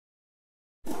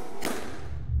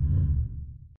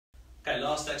Okay,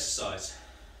 last exercise.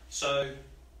 So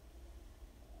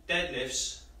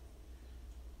deadlifts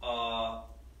are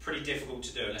pretty difficult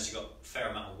to do unless you've got a fair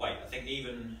amount of weight. I think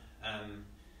even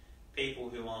people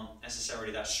who aren't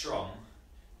necessarily that strong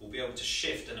will be able to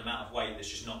shift an amount of weight that's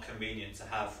just not convenient to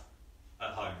have at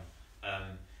home.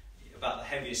 About the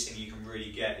heaviest thing you can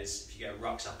really get is if you get a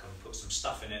rucksack and put some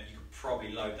stuff in it, you could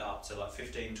probably load that up to like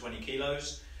 15-20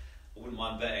 kilos. I wouldn't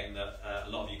mind betting that a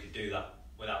lot of you could do that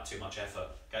without too much effort.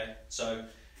 Okay, so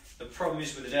the problem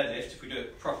is with the deadlift, if we do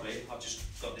it properly, I've just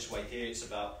got this weight here, it's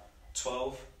about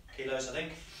 12 kilos I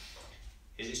think,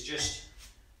 is it's just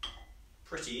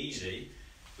pretty easy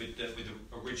with the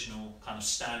original kind of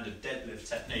standard deadlift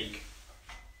technique.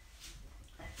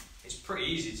 It's pretty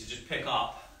easy to just pick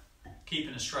up,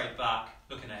 keeping a straight back,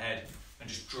 looking ahead, and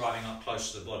just driving up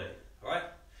close to the body. Alright?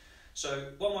 So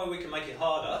one way we can make it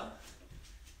harder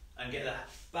and get the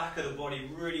back of the body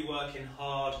really working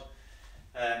hard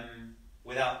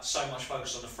without so much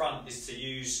focus on the front is to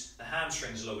use the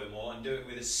hamstrings a little bit more and do it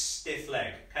with a stiff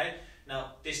leg. Okay?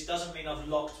 Now this doesn't mean I've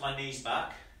locked my knees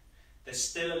back. There's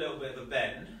still a little bit of a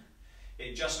bend.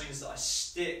 It just means that I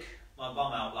stick my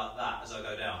bum out like that as I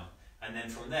go down, and then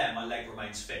from there my leg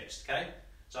remains fixed. Okay?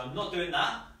 So I'm not doing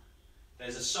that.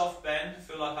 There's a soft bend, I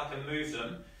feel like I can move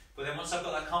them, but then once I've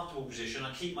got that comfortable position,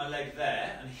 I keep my leg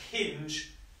there and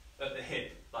hinge at the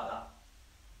hip, like that.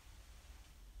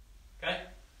 Okay?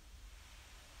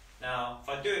 Now, if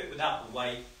I do it without the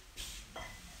weight,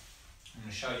 I'm going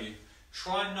to show you.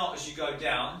 Try not, as you go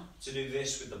down, to do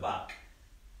this with the back.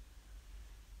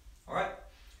 Alright?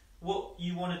 What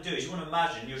you want to do is you want to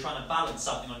imagine you're trying to balance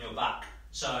something on your back.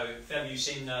 So, if ever you've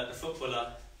seen the footballers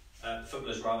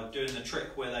doing the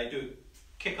trick where they do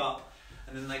kick up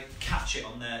and then they catch it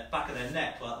on the back of their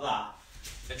neck like that.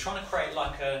 They're trying to create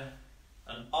like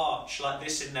an arch like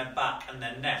this in their back and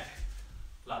their neck,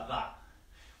 like that.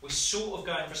 We're sort of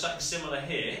going for something similar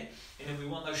here, and then we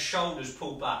want those shoulders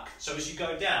pulled back. So as you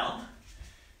go down,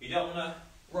 you don't want to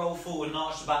roll forward and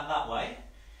arch the back that way.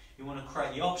 You want to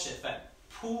create the opposite effect.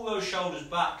 Pull those shoulders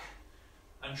back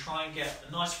and try and get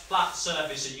a nice flat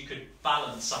surface that you could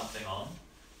balance something on,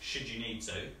 should you need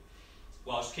to,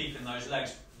 whilst keeping those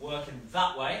legs working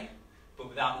that way, but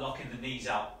without locking the knees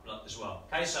out as well.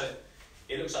 Okay, so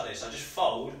it looks like this. I just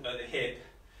fold at the hip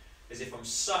as if I'm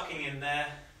sucking in there,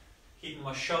 keeping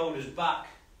my shoulders back,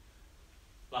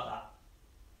 like that.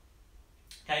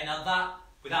 Okay, now that,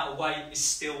 without a weight, is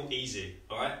still easy,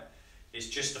 alright? It's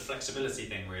just a flexibility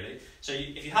thing, really. So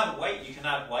if you have a weight, you can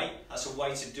add weight. That's a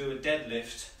way to do a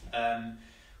deadlift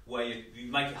where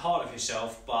you make it harder for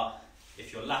yourself, but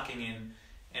if you're lacking in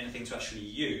anything to actually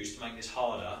use to make this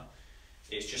harder,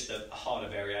 it's just a harder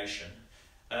variation.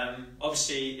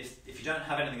 Obviously, if you don't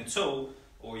have anything at all,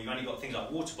 or you've only got things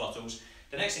like water bottles,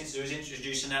 the next thing to do is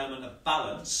introduce an element of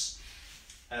balance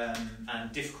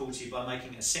and difficulty by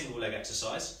making it a single leg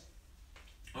exercise.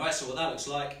 Alright, so what that looks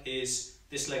like is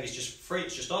this leg is just free,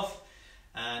 it's just off,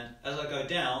 and as I go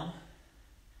down,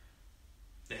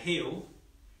 the heel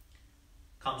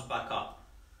comes back up.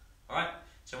 Alright,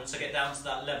 so once I get down to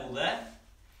that level there,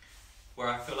 where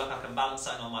I feel like I can balance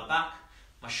something on my back,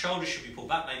 my shoulders should be pulled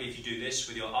back, maybe if you do this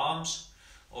with your arms,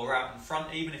 or out in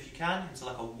front even if you can, into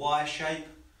like a Y shape,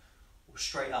 or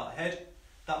straight out ahead.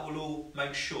 That will all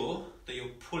make sure that you're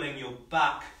pulling your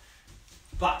back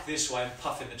this way and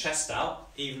puffing the chest out,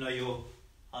 even though you're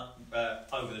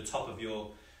over the top of your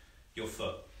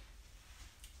foot.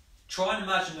 Try and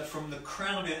imagine that from the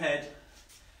crown of your head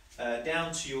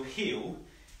down to your heel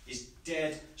is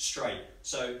dead straight.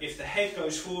 So if the head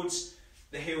goes forwards,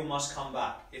 the heel must come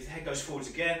back. If the head goes forwards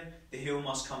again, the heel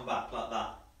must come back, like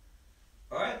that.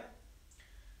 Alright?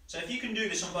 So if you can do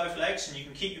this on both legs and you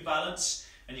can keep your balance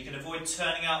and you can avoid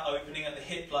turning out, opening at the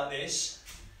hip like this,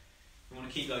 you want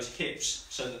to keep those hips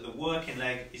so that the working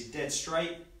leg is dead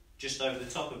straight, just over the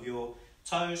top of your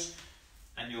toes,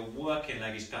 and your working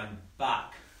leg is going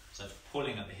back. So it's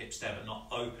pulling at the hips there but not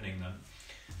opening them.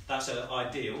 That's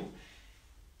ideal.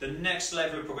 The next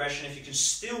level of progression, if you can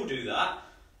still do that,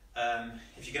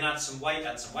 if you can add some weight,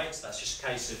 add some weights. That's just a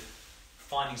case of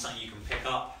finding something you can pick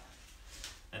up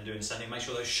and doing something. Make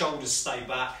sure those shoulders stay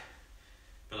back.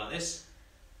 Go like this.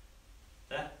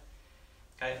 There.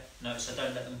 Okay, notice I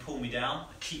don't let them pull me down.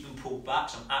 I keep them pulled back,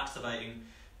 so I'm activating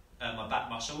my back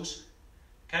muscles.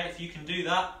 Okay, if you can do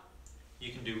that,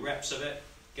 you can do reps of it.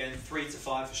 Again, 3 to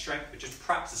 5 for strength, but just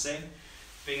practicing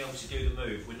being able to do the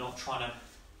move. We're not trying to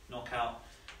knock out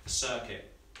the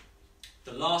circuit.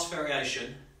 The last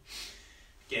variation,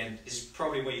 again, this is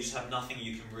probably where you just have nothing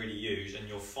you can really use and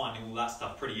you're finding all that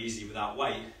stuff pretty easy without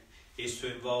weight, is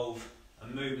to involve a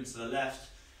movement to the left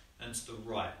and to the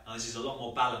right. Now this is a lot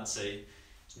more balancy,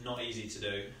 It's not easy to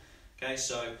do. Okay,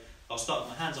 so I'll start with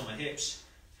my hands on my hips.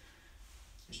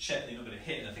 Just check that you're not going to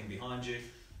hit anything behind you.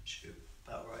 Should be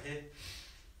about right here.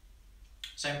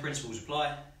 Same principles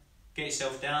apply. Get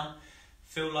yourself down.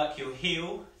 Feel like your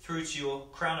heel through to your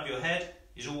crown of your head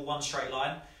is all one straight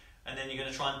line. And then you're going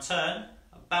to try and turn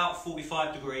about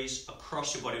 45 degrees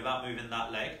across your body without moving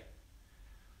that leg.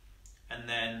 And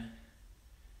then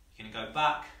you're going to go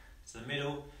back to the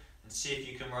middle and see if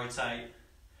you can rotate a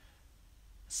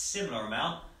similar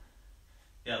amount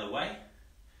the other way.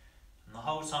 And the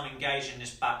whole time engaging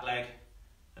this back leg,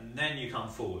 and then you come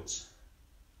forwards.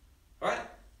 Alright?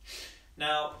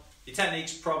 Now, your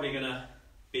technique's probably going to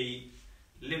be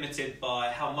limited by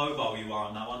how mobile you are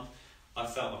on that one. I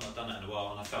felt, I've not done that in a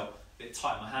while, and I felt a bit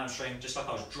tight in my hamstring, just like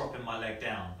I was dropping my leg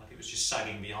down, like it was just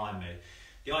sagging behind me.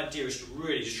 The idea is to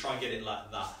really just try and get it like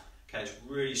that. Okay, it's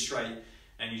really straight,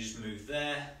 and you just move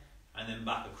there, and then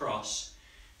back across,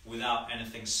 without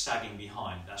anything sagging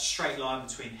behind. That straight line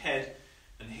between head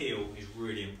and heel is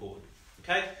really important.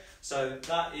 Okay, so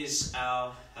that is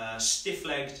our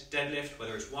stiff-legged deadlift,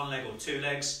 whether it's one leg or two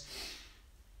legs.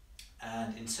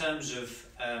 And in terms of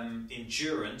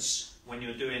endurance, when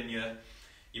you're doing your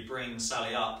bring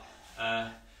Sally up,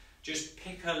 just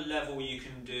pick a level you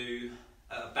can do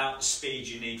at about the speed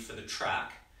you need for the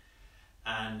track,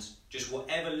 and just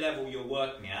whatever level you're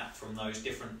working at from those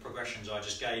different progressions I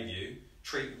just gave you,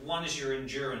 treat one as your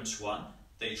endurance one,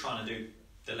 that you're trying to do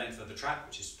the length of the track,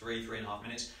 which is 3.5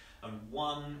 minutes, and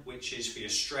one which is for your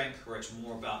strength, where it's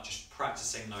more about just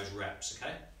practicing those reps,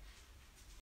 okay?